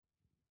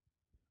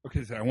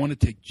Okay, so I want to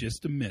take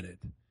just a minute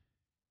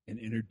and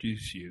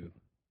introduce you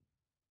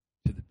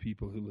to the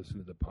people who listen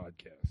to the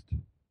podcast.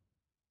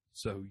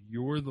 So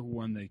you're the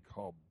one they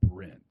call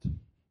Brent,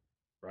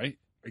 right?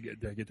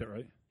 Did I get that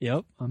right?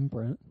 Yep, I'm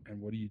Brent. And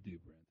what do you do,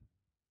 Brent?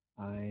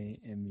 I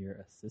am your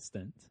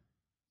assistant.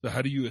 So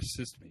how do you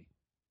assist me?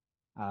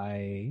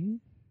 I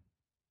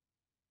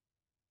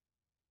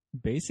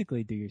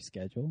basically do your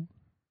schedule,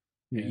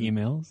 your And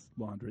emails.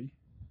 Laundry.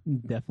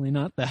 Definitely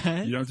not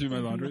that. You don't do my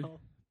laundry?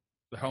 No.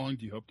 So how long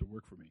do you hope to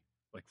work for me?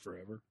 Like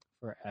forever?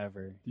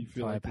 Forever. Do you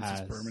feel Until like I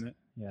this pass. is permanent?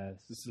 Yes.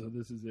 So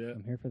this is it?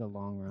 I'm here for the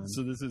long run.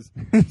 So this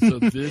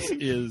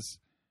is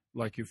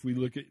like if we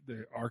look at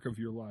the arc of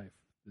your life,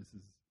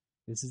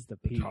 this is the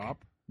the peak.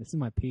 top. This is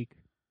my peak.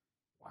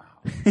 Wow.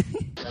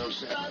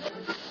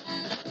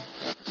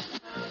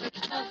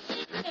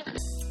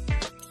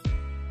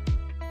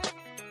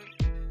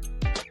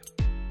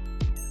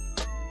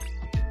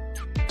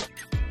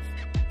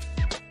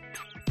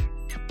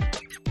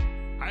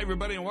 Hi,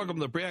 everybody, and welcome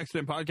to the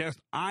Pre-Accident Podcast.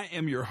 I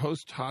am your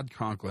host, Todd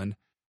Conklin.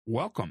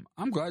 Welcome.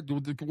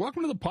 Welcome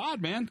to the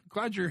pod, man.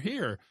 Glad you're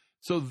here.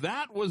 So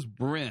that was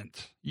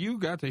Brent. You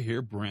got to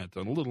hear Brent,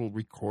 a little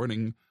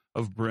recording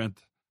of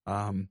Brent,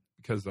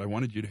 because I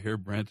wanted you to hear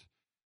Brent.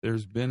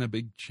 There's been a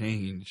big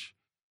change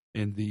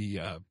in the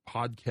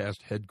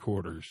podcast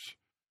headquarters,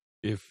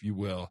 if you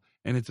will,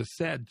 and it's a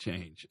sad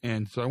change.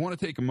 And so I want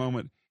to take a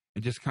moment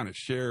and just kind of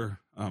share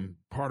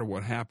part of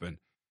what happened.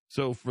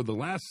 So for the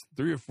last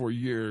 3 or 4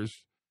 years,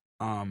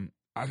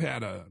 I've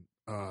had a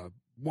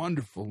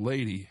wonderful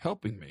lady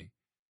helping me,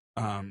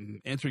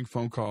 answering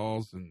phone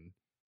calls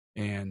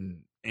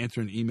and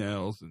answering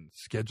emails and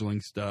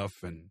scheduling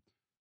stuff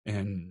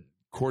and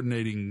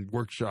coordinating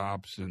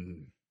workshops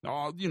and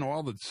all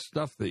the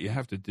stuff that you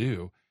have to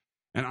do.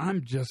 And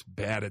I'm just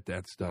bad at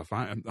that stuff.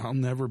 I'll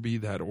never be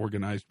that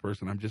organized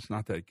person. I'm just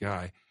not that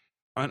guy.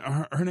 And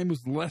her name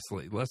was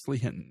Leslie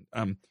Hinton.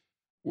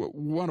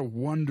 What a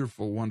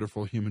wonderful,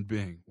 wonderful human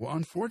being. Well,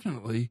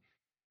 unfortunately,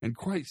 and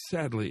quite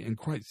sadly and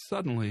quite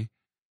suddenly,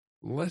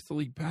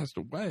 Leslie passed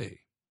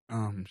away.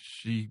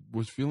 She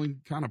was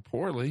feeling kind of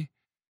poorly,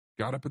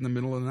 got up in the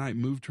middle of the night,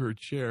 moved to her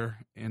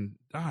chair, and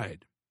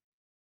died.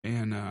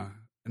 And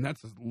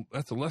that's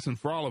a lesson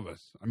for all of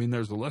us. I mean,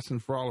 there's a lesson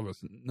for all of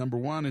us. Number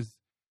one is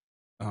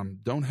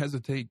don't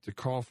hesitate to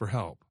call for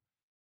help.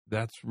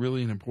 That's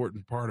really an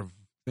important part of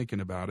thinking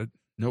about it.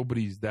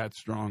 Nobody's that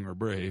strong or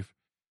brave.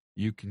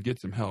 You can get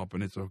some help,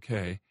 and it's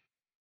okay.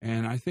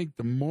 And I think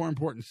the more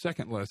important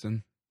second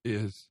lesson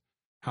is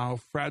how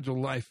fragile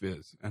life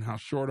is and how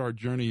short our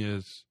journey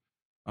is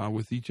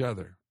with each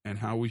other and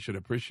how we should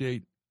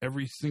appreciate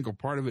every single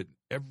part of it,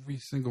 every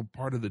single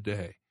part of the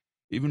day.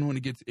 Even when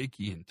it gets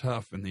icky and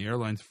tough and the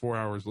airline's 4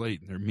 hours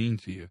late and they're mean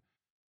to you,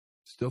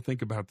 still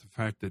think about the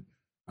fact that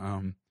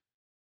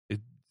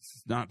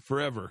it's not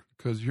forever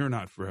because you're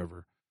not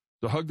forever.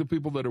 So hug the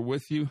people that are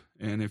with you,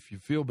 and if you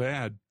feel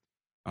bad,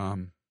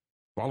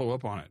 follow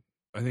up on it.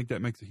 I think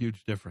that makes a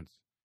huge difference.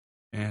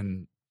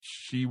 And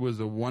she was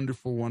a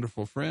wonderful,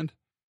 wonderful friend,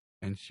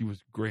 and she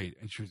was great.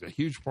 And she was a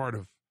huge part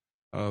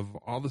of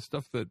all the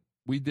stuff that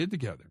we did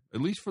together, at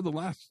least for the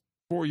last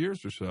 4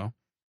 years or so.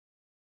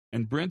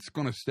 And Brent's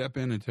going to step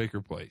in and take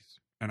her place.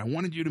 And I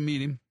wanted you to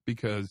meet him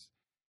because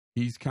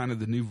he's kind of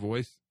the new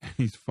voice.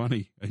 He's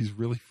funny. He's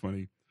really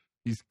funny.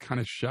 He's kind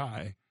of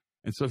shy.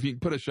 And so if you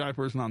can put a shy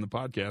person on the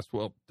podcast,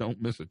 well,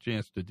 don't miss a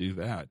chance to do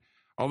that.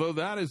 Although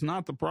that is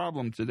not the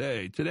problem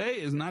today.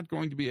 Today is not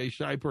going to be a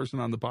shy person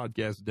on the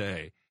podcast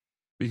day,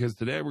 because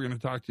today we're going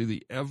to talk to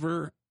the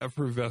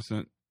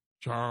ever-effervescent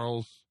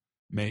Charles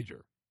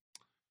Major.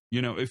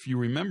 You know, if you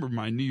remember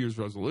my New Year's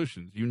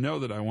resolutions, you know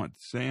that I want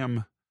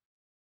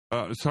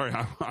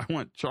I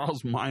want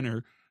Charles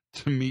Minor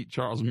to meet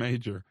Charles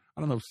Major.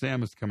 I don't know if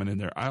Sam is coming in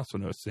there. I also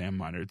know Sam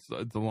Minor. It's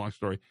a long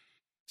story.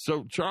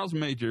 So Charles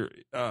Major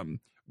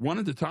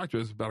wanted to talk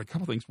to us about a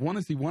couple things. One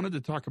is he wanted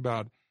to talk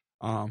about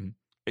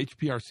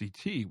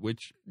HPRCT,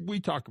 which we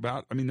talk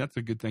about. I mean, that's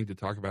a good thing to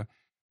talk about.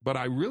 But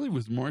I really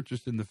was more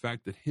interested in the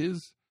fact that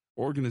his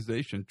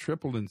organization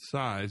tripled in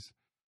size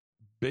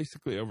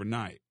basically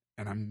overnight.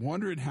 And I'm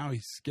wondering how he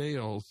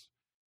scales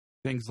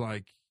things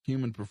like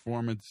human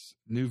performance,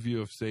 new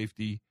view of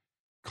safety,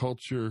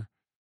 culture,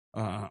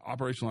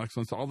 operational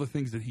excellence, all the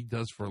things that he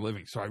does for a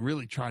living. So I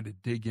really tried to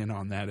dig in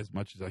on that as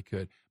much as I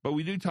could. But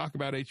we do talk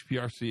about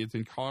HPRC. It's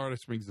in Colorado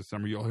Springs this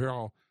summer. You'll hear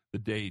all the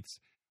dates.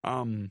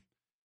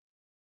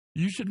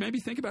 You should maybe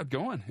think about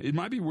going. It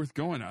might be worth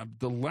going.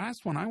 The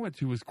last one I went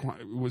to was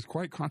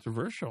quite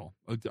controversial.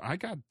 I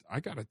got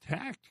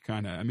attacked,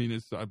 kind of. I mean,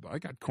 I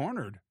got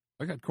cornered.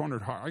 I got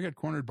cornered hard. I got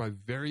cornered by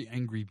very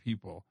angry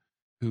people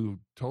who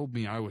told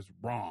me I was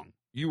wrong.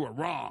 You are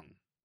wrong.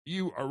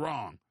 You are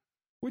wrong.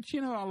 Which,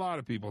 a lot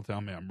of people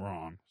tell me I'm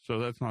wrong. So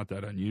that's not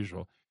that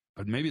unusual.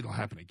 But maybe it'll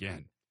happen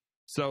again.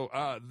 So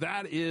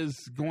that is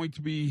going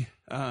to be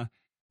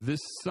this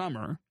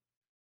summer.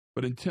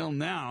 But until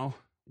now,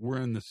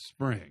 we're in the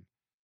spring,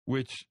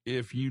 which,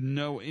 if you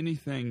know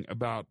anything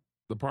about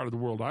the part of the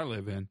world I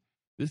live in,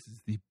 this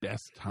is the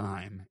best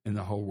time in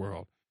the whole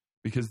world.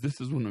 because this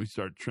is when we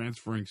start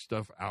transferring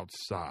stuff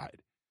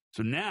outside.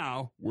 So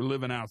now we're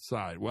living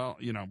outside. Well,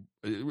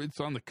 it's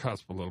on the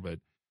cusp a little bit,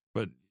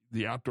 but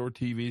the outdoor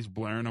TV's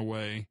blaring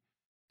away.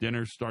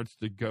 Dinner starts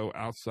to go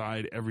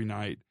outside every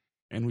night,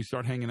 and we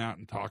start hanging out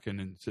and talking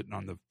and sitting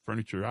on the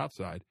furniture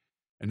outside.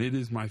 And it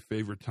is my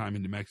favorite time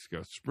in New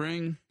Mexico.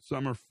 Spring,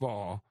 summer,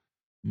 fall,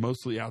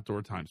 mostly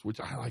outdoor times, which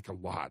I like a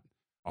lot,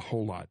 a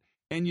whole lot.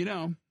 And,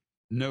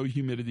 no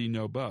humidity,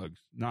 no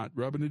bugs. Not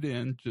rubbing it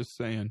in, just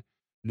saying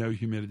no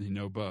humidity,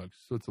 no bugs.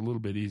 So it's a little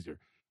bit easier.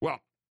 Well,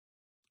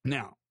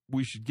 now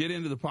we should get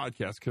into the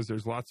podcast because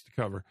there's lots to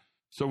cover.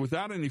 So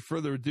without any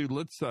further ado,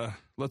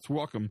 let's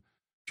welcome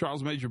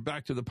Charles Major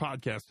back to the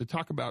podcast to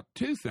talk about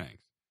two things: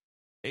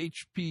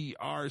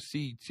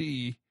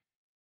 HPRCT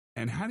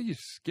and how do you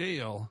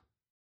scale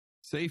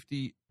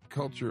safety,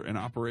 culture, and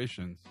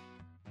operations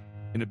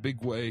in a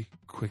big way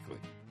quickly.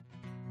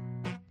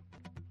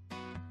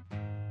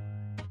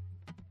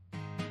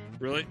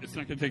 Really? It's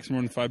not going to take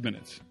more than 5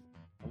 minutes.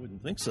 I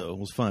wouldn't think so.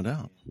 Let's find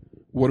out.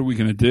 What are we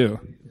going to do?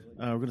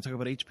 We're going to talk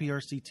about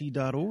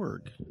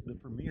HPRCT.org, the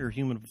premier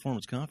human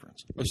performance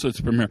conference. Oh, so it's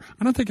a premiere.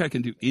 I don't think I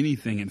can do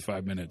anything in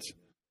 5 minutes.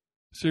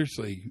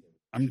 Seriously,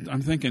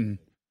 I'm thinking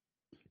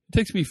it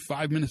takes me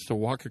 5 minutes to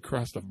walk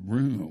across the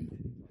room.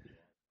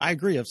 I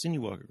agree. I've seen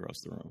you walk across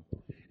the room.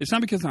 It's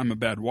not because I'm a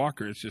bad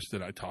walker. It's just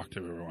that I talk to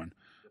everyone.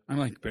 I'm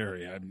like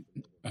Barry.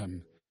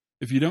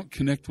 If you don't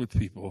connect with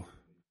people,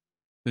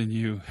 then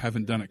you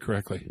haven't done it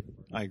correctly.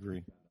 I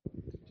agree.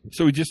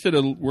 So we just did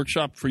a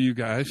workshop for you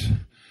guys.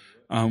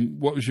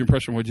 What was your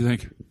impression? What did you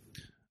think?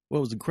 Well,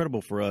 it was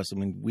incredible for us. I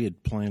mean, we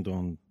had planned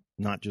on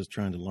not just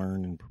trying to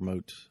learn and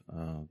promote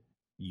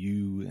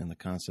you and the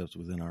concepts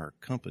within our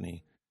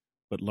company,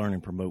 but learn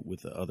and promote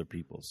with the other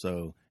people.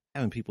 So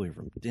having people here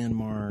from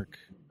Denmark,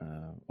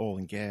 oil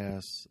and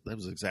gas, that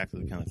was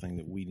exactly the kind of thing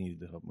that we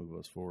needed to help move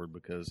us forward,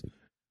 because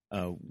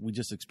we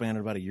just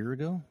expanded about a year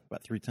ago,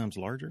 about 3 times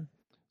larger.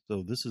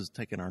 So this is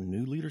taking our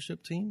new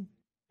leadership team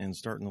and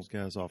starting those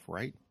guys off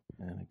right,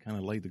 and it kind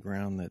of laid the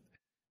ground that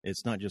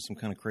it's not just some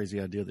kind of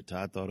crazy idea that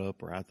Todd thought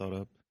up or I thought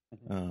up,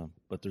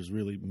 but there's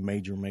really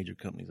major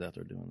companies out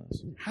there doing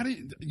this. How do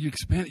you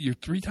expand it? You're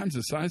 3 times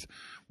the size.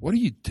 What are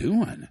you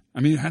doing? I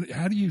mean,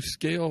 how do you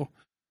scale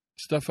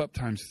stuff up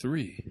times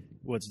 3?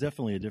 Well, it's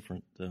definitely a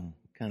different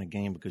kind of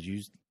game, because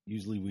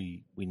usually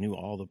we knew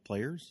all the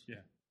players.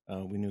 Yeah.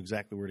 We knew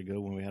exactly where to go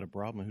when we had a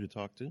problem and who to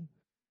talk to,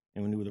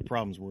 and we knew where the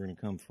problems were going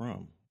to come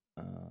from.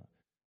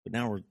 But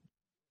now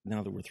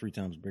that we're 3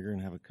 times bigger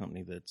and have a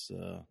company that's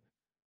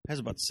has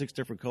about 6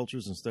 different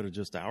cultures instead of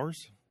just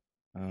ours,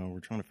 we're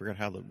trying to figure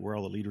out where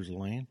all the leaders are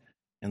laying,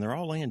 and they're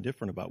all laying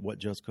different about what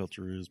just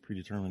culture is,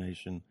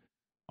 predetermination,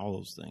 all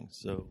those things.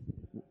 So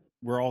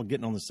we're all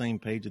getting on the same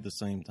page at the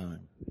same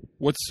time.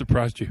 What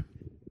surprised you?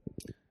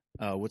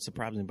 What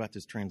surprised me about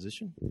this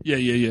transition?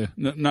 Yeah.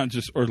 Not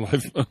just or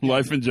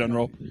life in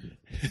general.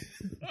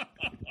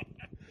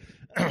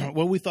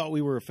 Well, we thought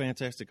we were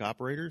fantastic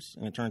operators,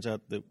 and it turns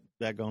out that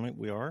daggone it,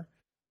 we are.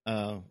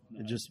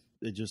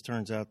 It just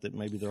turns out that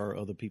maybe there are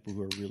other people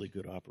who are really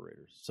good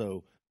operators.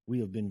 So we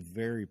have been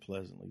very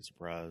pleasantly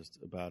surprised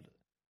about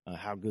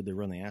how good they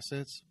run the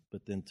assets,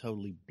 but then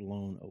totally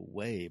blown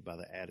away by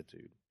the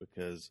attitude,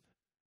 because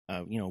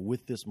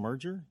with this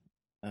merger,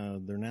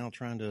 they're now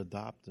trying to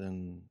adopt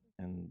and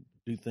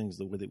do things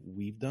the way that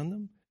we've done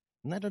them,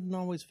 and that doesn't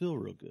always feel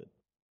real good.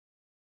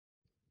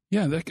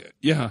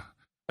 Yeah.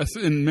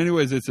 In many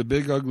ways, it's a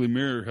big, ugly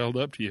mirror held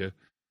up to you.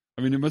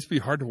 I mean, it must be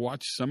hard to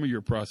watch some of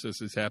your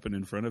processes happen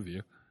in front of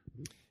you.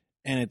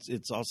 And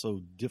it's also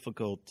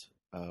difficult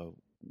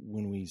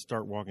when we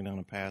start walking down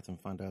a path and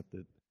find out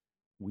that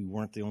we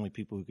weren't the only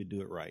people who could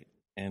do it right,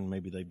 and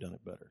maybe they've done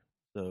it better.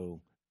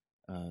 So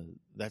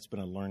that's been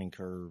a learning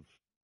curve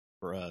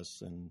for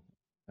us. And,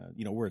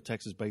 we're a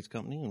Texas-based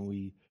company, and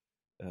we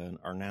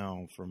are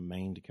now from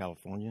Maine to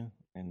California.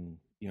 And,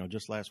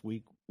 just last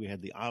week, we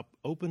had the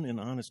open and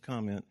honest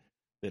comment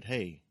that,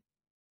 hey,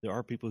 there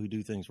are people who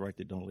do things right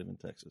that don't live in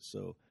Texas.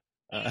 So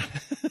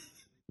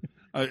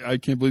I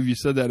can't believe you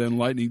said that and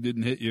lightning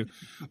didn't hit you.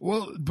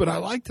 Well, but I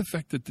like the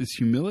fact that this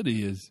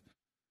humility is,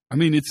 I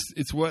mean,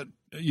 it's what,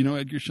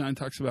 Edgar Schein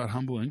talks about,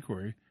 humble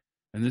inquiry.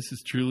 And this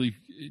is truly,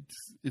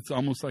 it's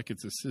almost like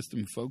it's a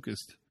system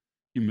focused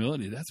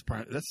humility.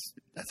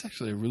 That's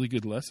actually a really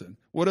good lesson.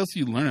 What else do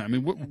you learn? I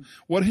mean,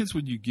 what hints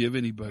would you give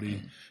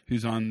anybody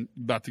who's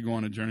about to go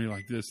on a journey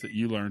like this that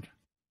you learned?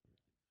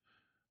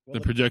 The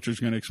projector's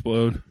going to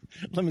explode.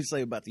 Let me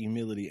say about the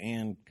humility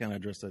and kind of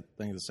address that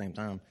thing at the same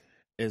time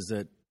is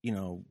that,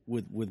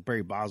 with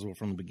Barry Boswell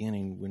from the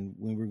beginning, when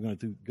we were going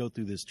to go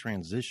through this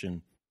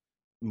transition,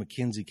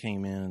 McKinsey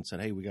came in and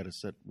said, hey, we got to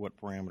set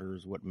what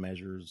parameters, what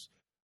measures,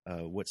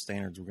 what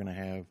standards we're going to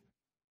have.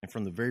 And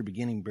from the very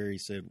beginning, Barry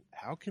said,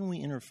 how can we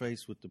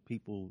interface with the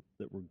people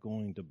that we're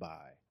going to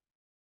buy?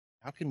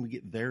 How can we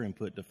get their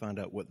input to find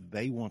out what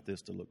they want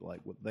this to look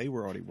like, what they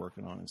were already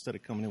working on, instead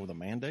of coming in with a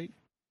mandate?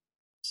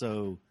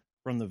 So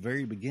from the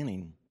very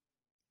beginning,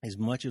 as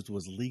much as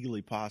was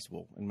legally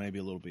possible, and maybe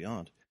a little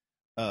beyond,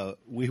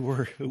 we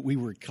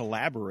were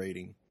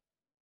collaborating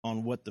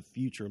on what the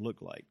future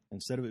looked like.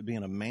 Instead of it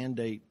being a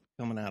mandate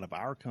coming out of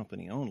our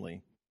company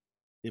only,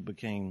 it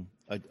became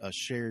a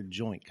shared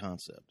joint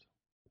concept.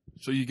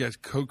 So you guys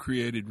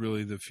co-created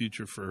really the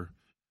future for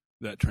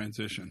that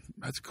transition.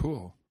 That's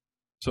cool.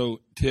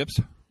 So tips?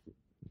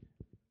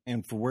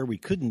 And for where we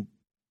couldn't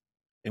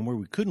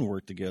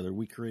work together,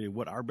 we created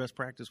what our best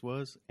practice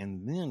was,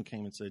 and then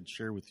came and said,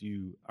 share with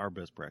you our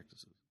best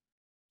practices.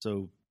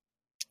 So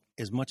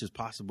as much as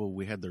possible,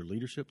 we had their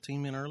leadership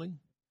team in early.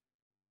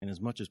 And as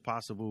much as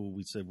possible,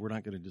 we said, we're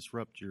not going to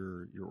disrupt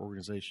your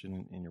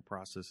organization and your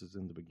processes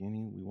in the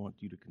beginning. We want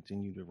you to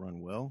continue to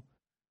run well.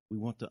 We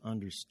want to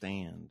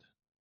understand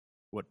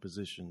what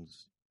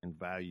positions and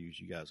values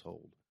you guys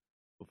hold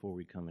before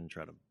we come in and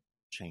try to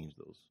change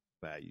those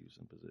values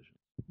and positions.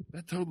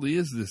 That totally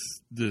is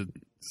the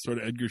sort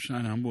of Edgar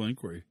Schein humble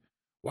inquiry.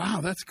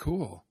 Wow, that's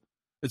cool.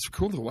 It's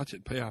cool to watch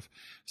it pay off.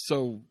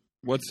 So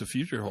what's the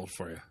future hold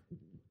for you?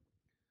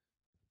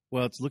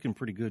 Well, it's looking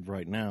pretty good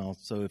right now.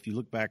 So if you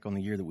look back on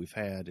the year that we've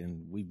had,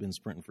 and we've been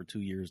sprinting for 2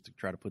 years to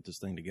try to put this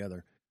thing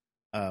together,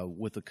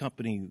 with the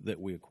company that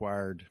we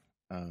acquired,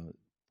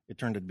 it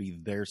turned out to be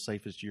their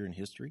safest year in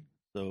history.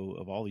 So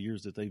of all the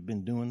years that they've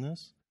been doing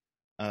this,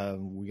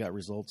 we got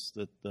results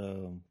that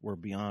were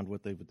beyond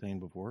what they've attained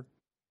before.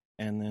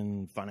 And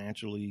then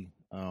financially,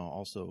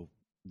 also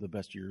the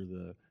best year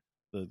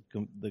the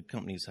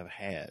companies have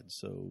had.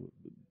 So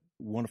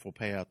wonderful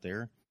payout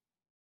there.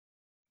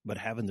 But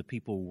having the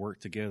people work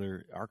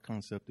together, our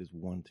concept is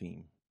one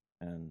team.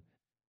 And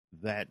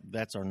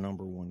that's our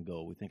number one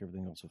goal. We think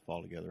everything else will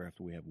fall together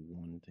after we have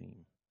one team.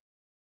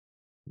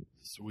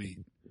 Sweet.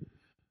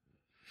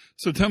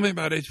 So tell me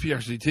about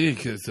HPRCT,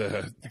 because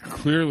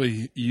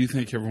clearly you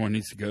think everyone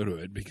needs to go to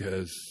it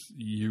because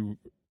you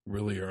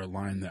really are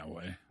aligned that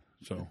way.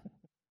 So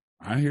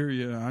I hear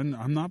you.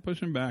 I'm not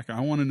pushing back.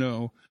 I want to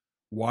know,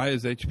 why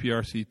is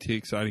HPRCT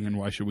exciting and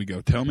why should we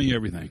go? Tell me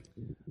everything.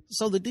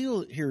 So the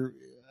deal here,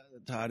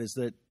 Todd, is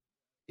that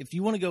if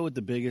you want to go with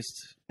the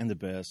biggest and the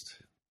best,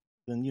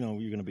 then, you're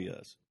going to be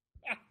us.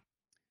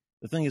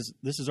 The thing is,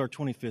 this is our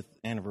 25th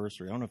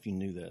anniversary. I don't know if you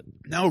knew that.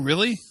 No,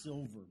 really?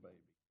 Silver, baby.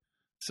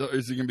 So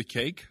is there going to be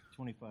cake?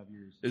 25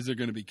 years. Is there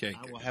going to be cake?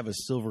 I will have a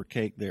silver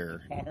cake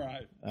there. All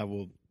right. I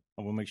will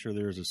make sure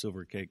there is a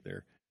silver cake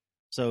there.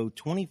 So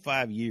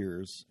 25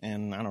 years,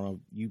 and I don't know,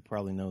 you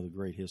probably know the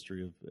great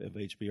history of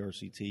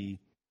HPRCT,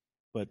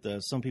 but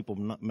some people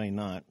may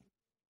not.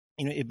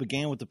 It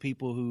began with the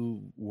people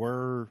who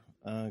were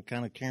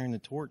kind of carrying the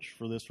torch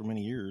for this for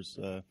many years,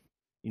 the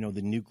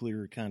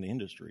nuclear kind of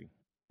industry.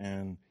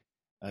 And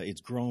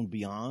it's grown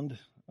beyond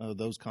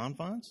those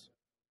confines.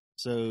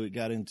 So it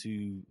got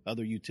into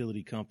other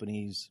utility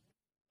companies,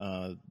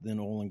 then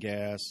oil and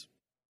gas,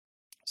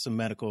 some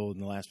medical in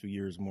the last few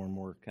years, more and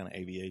more kind of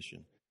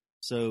aviation.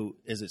 So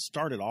as it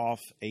started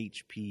off,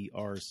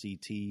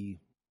 HPRCT,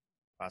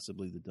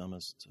 possibly the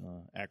dumbest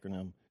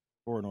acronym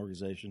for an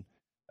organization,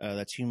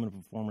 that's human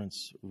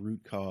performance,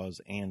 root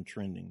cause, and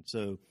trending.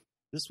 So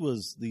this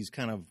was these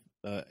kind of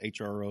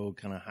HRO,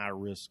 kind of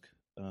high-risk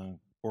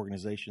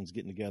organizations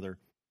getting together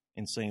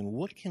and saying,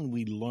 what can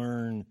we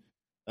learn,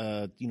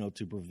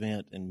 to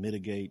prevent and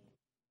mitigate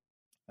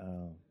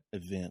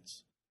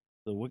events?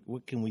 So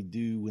what can we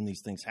do when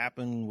these things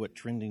happen? What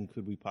trending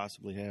could we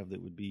possibly have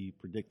that would be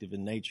predictive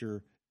in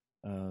nature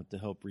to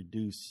help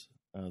reduce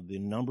the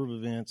number of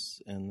events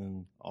and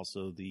then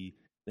also the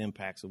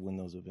impacts of when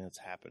those events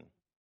happen?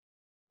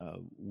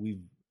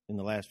 We've, in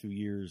the last few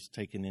years,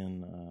 taken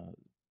in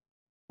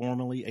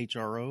formerly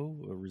HRO,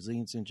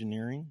 resilience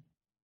engineering,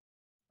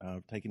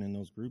 taken in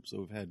those groups. So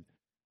we've had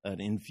an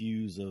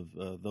infuse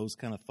of those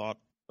kind of thought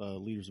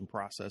leaders and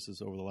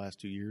processes over the last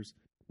 2 years.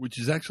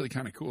 Which is actually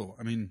kind of cool.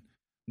 I mean,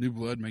 new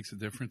blood makes a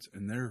difference,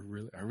 and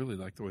I really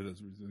like the way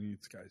those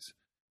resilience guys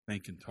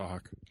think and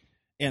talk.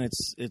 And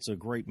it's a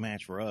great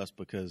match for us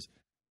because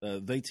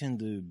they tend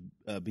to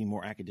be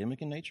more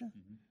academic in nature.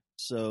 Mm-hmm.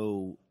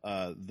 So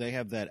they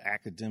have that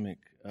academic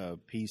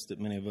piece that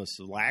many of us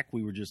lack.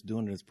 We were just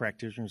doing it as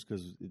practitioners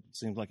because it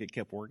seems like it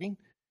kept working.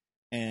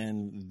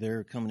 And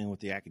they're coming in with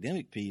the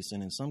academic piece,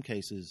 and in some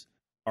cases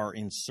are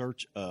in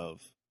search of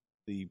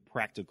the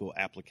practical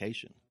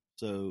application.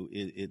 So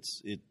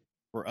it's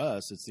for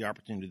us, it's the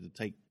opportunity to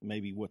take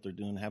maybe what they're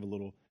doing, have a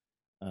little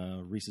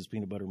Reese's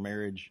peanut butter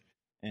marriage,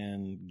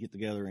 and get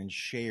together and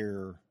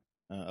share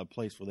a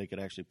place where they could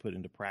actually put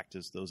into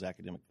practice those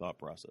academic thought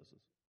processes.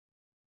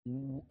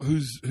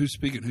 Who's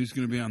speaking? Who's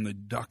going to be on the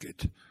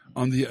docket,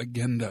 on the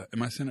agenda?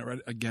 Am I saying it right?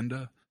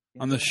 Agenda?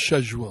 On the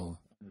schedule.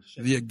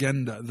 The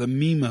agenda. The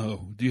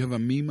memo. Do you have a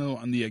memo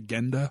on the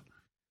agenda?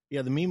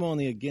 Yeah, the memo on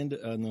the agenda.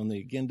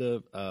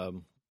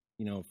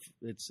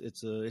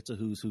 It's a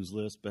who's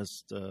list.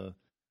 Best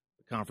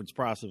conference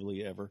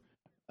possibly ever.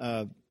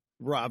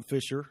 Rob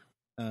Fisher,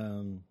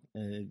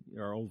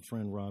 our old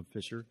friend Rob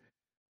Fisher.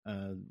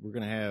 We're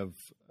going to have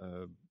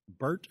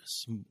Bert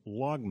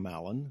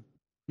Slogmallen.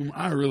 Whom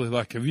I really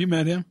like. Have you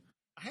met him?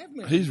 I have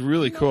met him. He's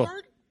really cool.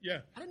 Bert?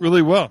 Yeah,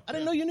 really well. I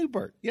didn't know you knew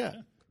Bert. Yeah,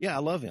 I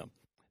love him.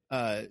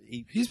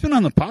 He's been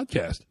on the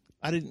podcast.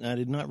 I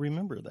did not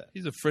remember that.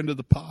 He's a friend of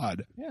the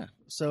pod. Yeah.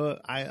 So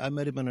I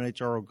met him at an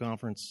HRO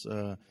conference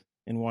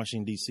in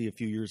Washington, D.C. a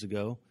few years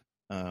ago.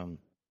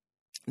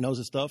 Knows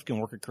his stuff, can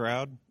work a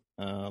crowd.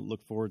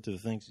 Look forward to the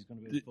things he's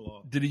going to be able to pull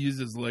off. Did he use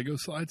his Lego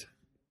slides?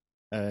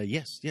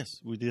 Yes,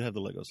 we do have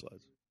the Lego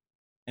slides.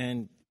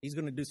 And he's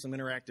going to do some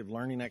interactive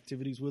learning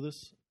activities with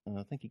us.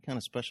 I think he kind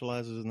of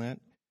specializes in that.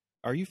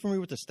 Are you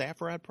familiar with the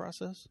staff ride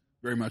process?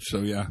 Very much so,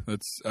 yeah.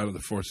 That's out of the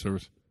Forest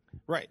Service.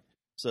 Right.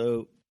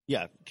 So,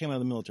 yeah, came out of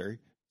the military.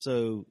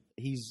 So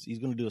he's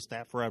going to do a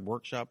staff ride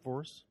workshop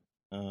for us.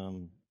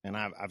 And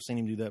I've seen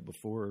him do that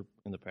before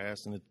in the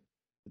past, and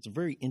it's a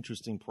very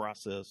interesting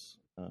process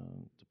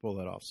to pull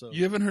that off. So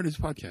You haven't heard his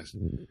podcast?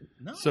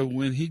 no. So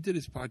when he did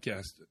his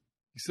podcast,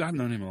 because I've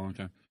known him a long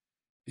time,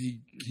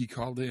 he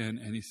called in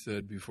and he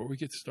said, before we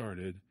get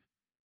started,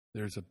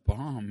 there's a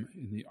bomb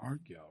in the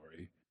art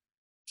gallery.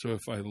 So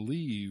if I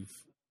leave,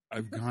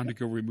 I've gone to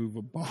go remove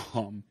a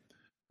bomb.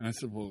 And I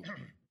said, well,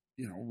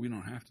 we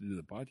don't have to do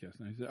the podcast.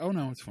 And he said, oh,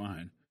 no, it's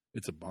fine.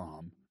 It's a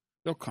bomb.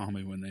 They'll call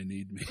me when they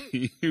need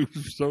me. It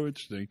was so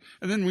interesting.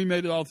 And then we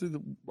made it all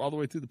the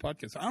way through the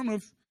podcast. I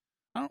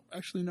don't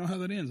actually know how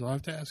that ends. I'll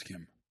have to ask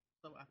him.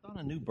 So I thought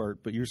I knew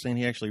Bert, but you're saying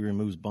he actually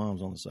removes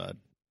bombs on the side.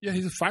 Yeah,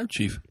 he's a fire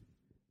chief.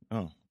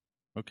 Oh,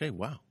 okay.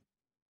 Wow.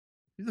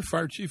 He's a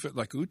fire chief at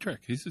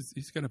Utrecht.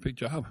 He's got a big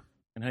job.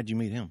 And how'd you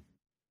meet him?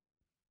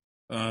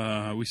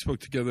 We spoke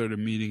together at a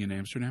meeting in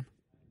Amsterdam.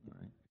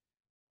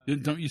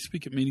 Right. Don't you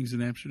speak at meetings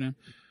in Amsterdam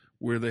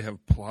where they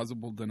have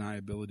plausible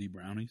deniability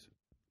brownies?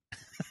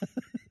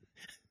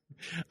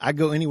 I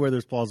go anywhere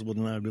there's plausible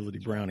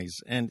deniability brownies.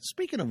 And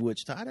speaking of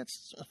which, Todd,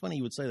 that's funny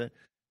you would say that.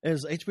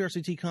 As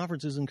HPRCT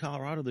conferences in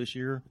Colorado this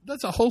year.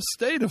 That's a whole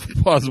state of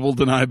plausible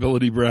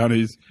deniability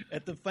brownies.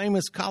 At the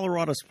famous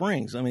Colorado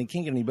Springs. I mean, it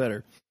can't get any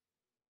better.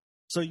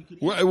 So you could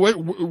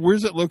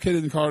Where's it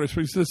located in Colorado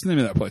Springs? What's the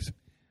name of that place?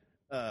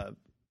 Oh,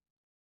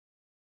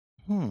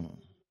 no.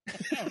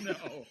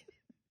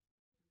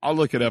 I'll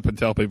look it up and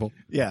tell people.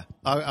 Yeah,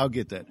 I'll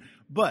get that.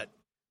 But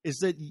it's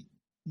that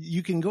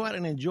you can go out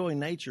and enjoy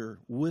nature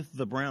with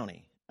the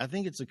brownie. I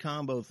think it's a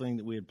combo thing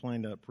that we had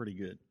planned out pretty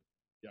good.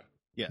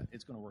 Yeah,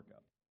 it's going to work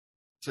out.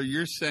 So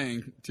you're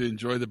saying to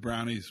enjoy the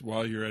brownies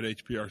while you're at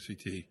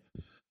HPRCT.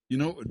 You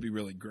know what would be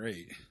really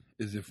great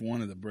is if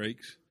one of the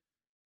breaks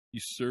you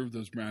served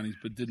those brownies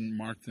but didn't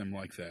mark them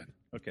like that.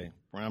 Okay,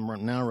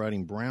 I'm now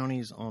writing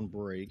brownies on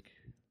break.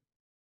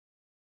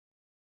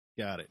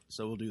 Got it.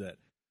 So we'll do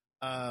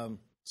that.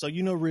 So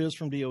you know Riz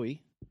from DOE?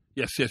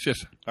 Yes.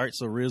 All right,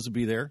 so Riz will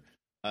be there.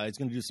 He's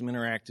going to do some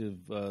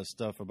interactive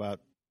stuff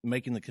about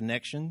making the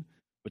connection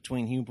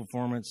between human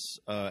performance,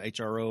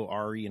 HRO,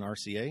 RE, and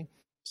RCA.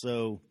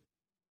 So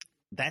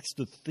that's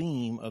the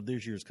theme of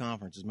this year's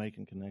conference, is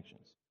making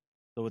connections.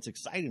 So what's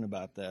exciting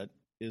about that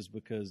is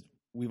because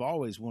we've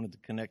always wanted to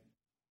connect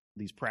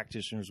these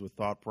practitioners with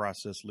thought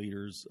process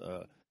leaders,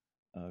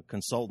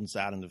 consultants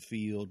out in the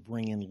field,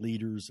 bring in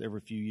leaders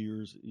every few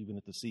years, even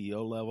at the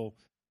CEO level,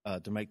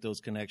 to make those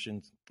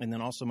connections, and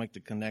then also make the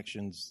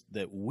connections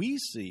that we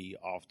see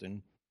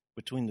often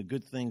between the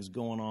good things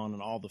going on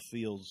and all the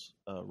fields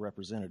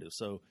representatives.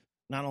 So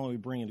not only are we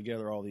bringing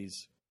together all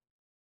these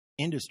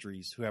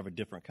industries who have a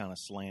different kind of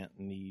slant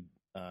need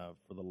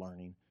for the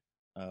learning,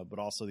 but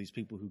also these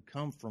people who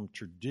come from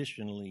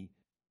traditionally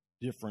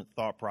different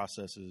thought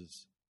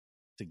processes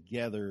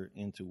together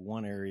into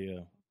one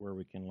area where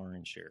we can learn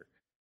and share.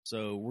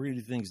 So we're going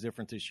to do things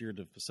different this year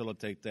to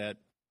facilitate that.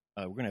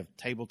 We're going to have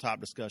tabletop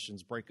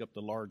discussions, break up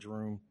the large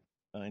room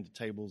into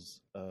tables,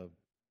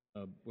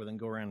 where they can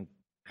go around and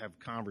have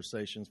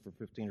conversations for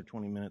 15 or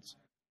 20 minutes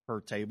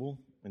per table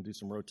and do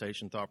some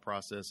rotation thought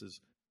processes,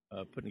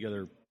 putting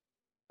together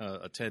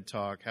a TED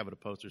Talk, having a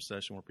poster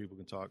session where people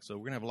can talk. So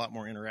we're going to have a lot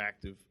more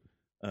interactive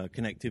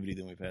connectivity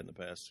than we've had in the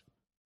past.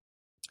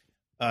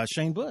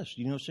 Shane Bush.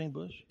 Do you know Shane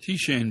Bush? T.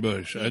 Shane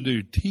Bush. I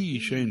do. T.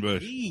 Shane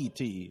Bush.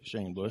 T.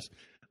 Shane Bush.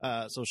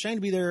 So Shane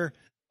will be there,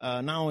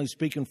 not only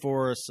speaking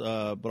for us,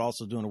 but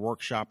also doing a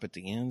workshop at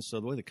the end. So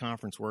the way the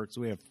conference works,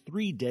 we have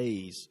 3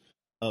 days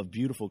of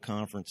beautiful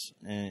conference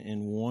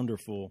in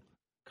wonderful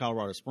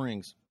Colorado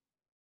Springs,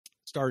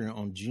 starting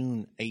on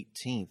June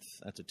 18th.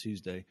 That's a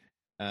Tuesday.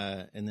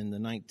 And then the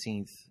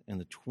 19th and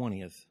the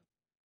 20th.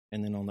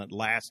 And then on that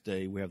last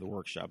day, we have the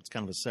workshop. It's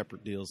kind of a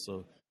separate deal,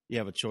 so you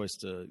have a choice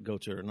to go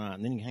to it or not.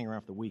 And then you can hang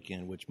around for the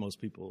weekend, which most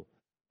people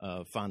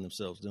find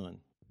themselves doing.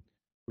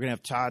 We're going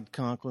to have Todd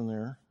Conklin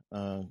there.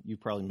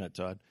 You've probably met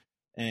Todd.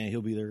 And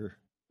he'll be there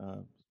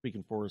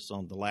speaking for us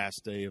on the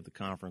last day of the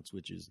conference,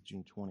 which is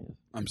June 20th.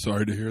 I'm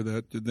sorry to hear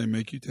that. Did they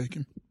make you take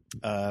him?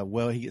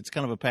 Well, it's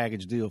kind of a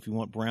package deal. If you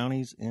want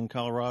brownies in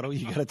Colorado,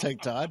 you got to take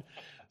Todd.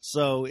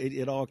 So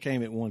it all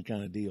came at one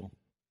kind of deal.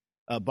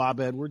 Bob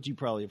Edwards, you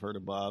probably have heard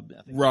of Bob.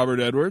 I think Robert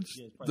Edwards,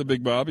 the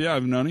big Bob. Yeah,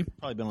 I've known him.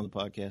 Probably been on the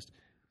podcast.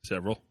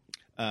 Several.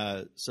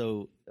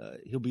 So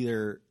he'll be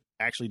there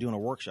actually doing a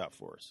workshop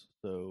for us.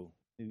 So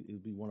it'll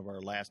be one of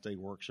our last day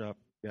workshop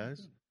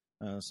guys.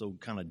 So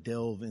kind of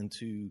delve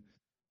into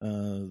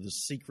the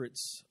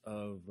secrets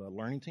of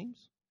learning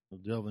teams.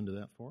 We'll delve into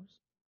that for us.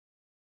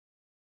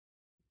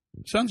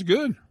 Sounds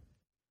good.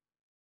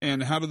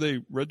 And how do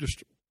they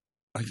register?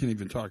 I can't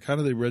even talk. How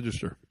do they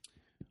register?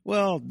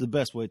 Well, the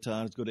best way,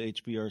 Todd, is go to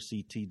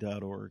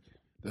hprct.org.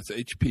 That's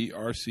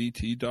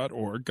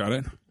hprct.org. Got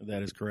it?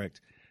 That is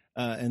correct.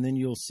 And then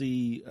you'll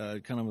see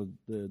kind of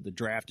the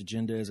draft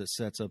agenda as it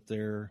sets up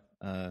there.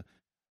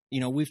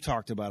 We've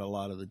talked about a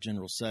lot of the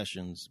general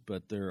sessions,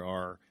 but there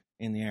are,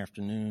 in the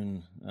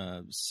afternoon,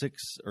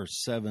 6 or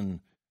 7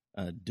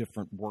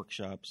 different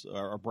workshops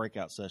or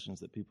breakout sessions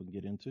that people can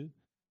get into.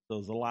 So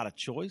there's a lot of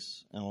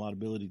choice and a lot of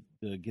ability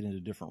to get into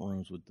different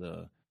rooms with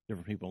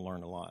different people and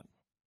learn a lot.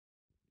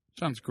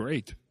 Sounds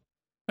great.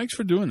 Thanks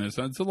for doing this.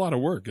 It's a lot of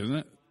work, isn't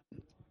it?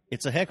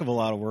 It's a heck of a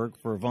lot of work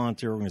for a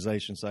volunteer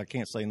organization, so I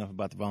can't say enough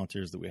about the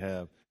volunteers that we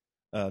have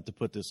to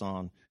put this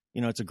on.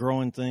 It's a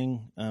growing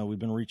thing. We've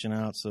been reaching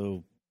out,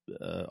 so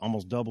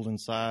almost doubled in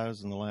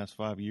size in the last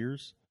 5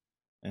 years.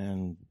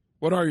 And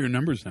what are your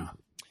numbers now?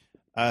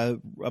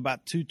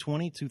 About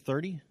 220,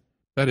 230.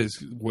 That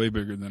is way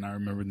bigger than I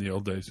remember in the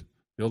old days.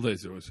 The old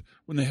days, it was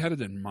when they had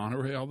it in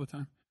Monterey all the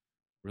time,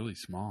 really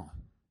small.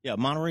 Yeah,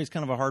 Monterey is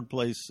kind of a hard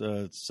place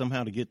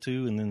somehow to get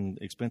to, and then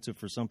expensive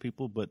for some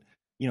people. But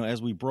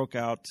as we broke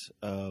out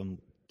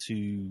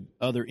to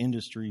other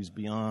industries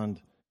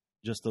beyond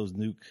just those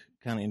nuke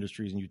kind of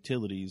industries and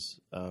utilities,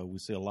 we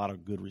see a lot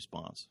of good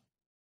response.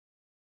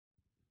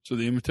 So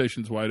the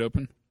invitation's wide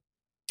open?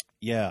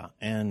 Yeah,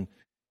 and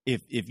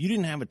if you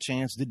didn't have a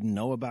chance, didn't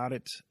know about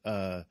it,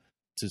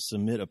 to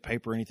submit a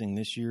paper or anything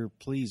this year,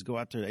 please go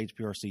out to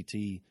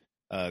HPRCT,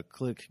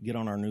 click get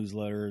on our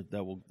newsletter.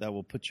 That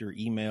will put your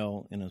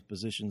email in a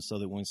position so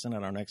that when we send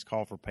out our next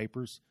call for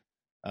papers,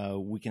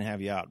 we can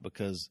have you out,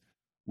 because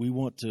we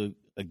want to,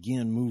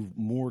 again, move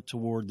more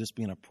toward this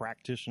being a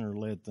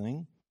practitioner-led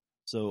thing.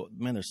 So,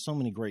 man, there's so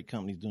many great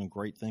companies doing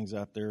great things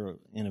out there,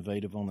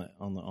 innovative on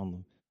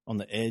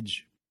the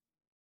edge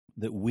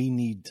that we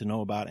need to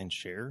know about and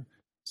share.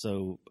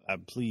 So,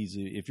 please,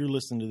 if you're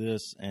listening to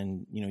this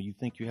and you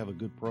think you have a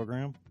good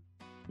program,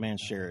 man,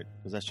 share it,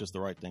 because that's just the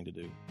right thing to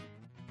do.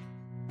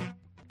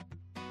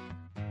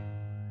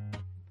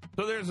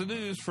 So there's the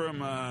news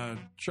from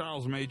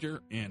Charles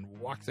Major in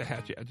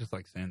Waxahachie. I just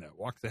like saying that,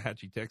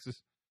 Waxahachie,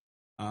 Texas.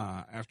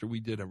 After we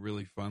did a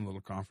really fun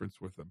little conference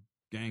with a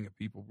gang of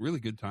people, really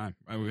good time.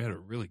 We had a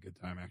really good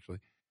time, actually.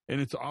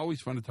 And it's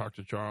always fun to talk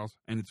to Charles,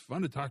 and it's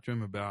fun to talk to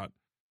him about,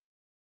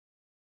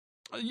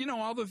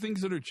 all the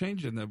things that are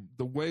changing,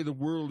 the way the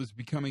world is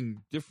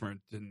becoming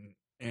different,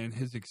 and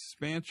his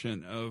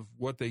expansion of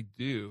what they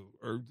do,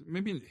 or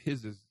maybe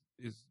his is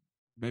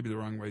maybe the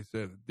wrong way to say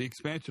it, the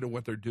expansion of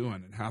what they're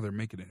doing and how they're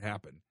making it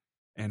happen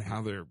and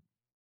how they're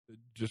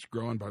just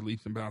growing by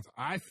leaps and bounds.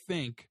 I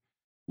think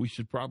we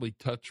should probably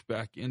touch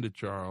back into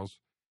Charles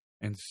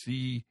and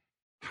see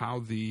how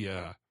the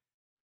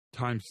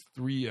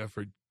 ×3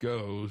 effort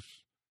goes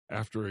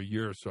after a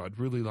year or so. I'd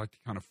really like to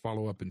kind of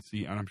follow up and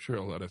see, and I'm sure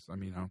he'll let us, I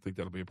don't think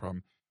that'll be a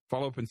problem,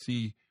 follow up and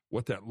see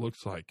what that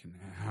looks like and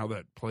how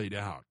that played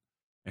out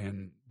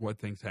and what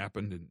things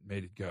happened and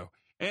made it go.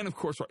 And, of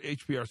course, our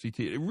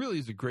HPRCT, it really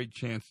is a great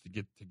chance to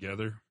get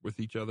together with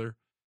each other.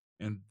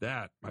 And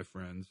that, my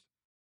friends,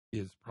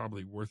 is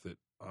probably worth it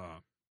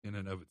in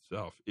and of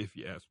itself, if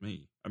you ask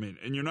me.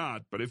 And you're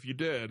not, but if you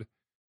did,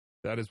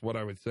 that is what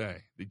I would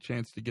say. The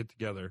chance to get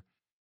together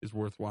is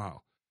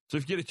worthwhile. So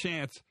if you get a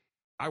chance,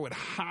 I would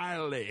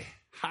highly,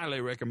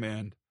 highly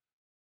recommend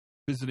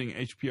visiting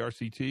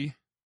HPRCT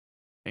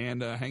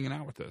and hanging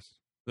out with us.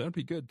 That'd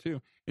be good,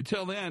 too.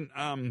 Until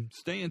then,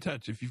 stay in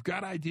touch. If you've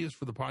got ideas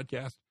for the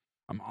podcast,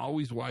 I'm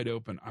always wide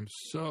open. I'm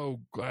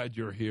so glad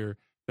you're here.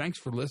 Thanks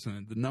for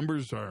listening. The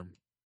numbers are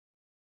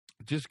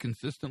just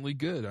consistently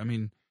good.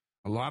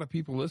 A lot of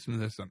people listen to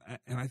this,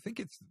 and I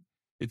think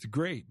it's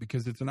great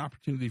because it's an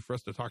opportunity for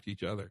us to talk to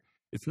each other.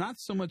 It's not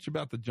so much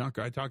about the junk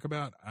I talk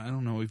about. I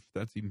don't know if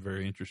that's even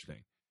very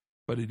interesting,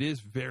 but it is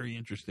very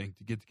interesting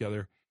to get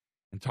together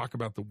and talk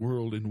about the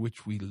world in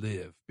which we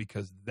live,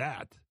 because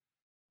that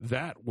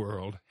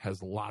world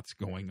has lots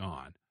going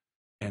on,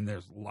 and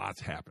there's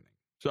lots happening.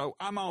 So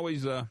I'm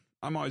always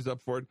up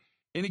for it.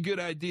 Any good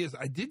ideas?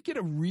 I did get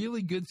a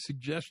really good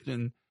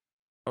suggestion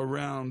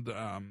around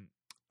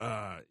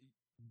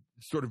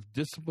sort of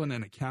discipline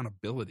and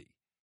accountability.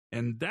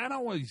 And that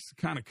always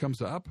kind of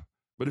comes up.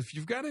 But if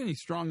you've got any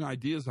strong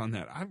ideas on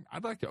that,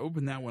 I'd like to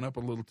open that one up a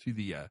little to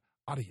the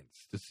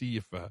audience to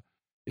see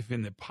if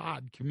in the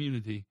pod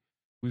community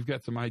we've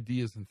got some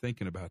ideas and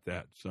thinking about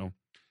that. So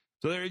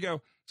there you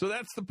go. So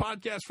that's the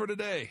podcast for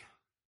today.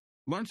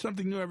 Learn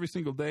something new every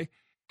single day.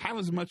 Have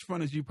as much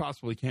fun as you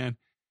possibly can.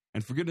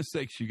 And for goodness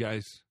sakes, you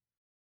guys,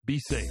 be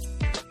safe.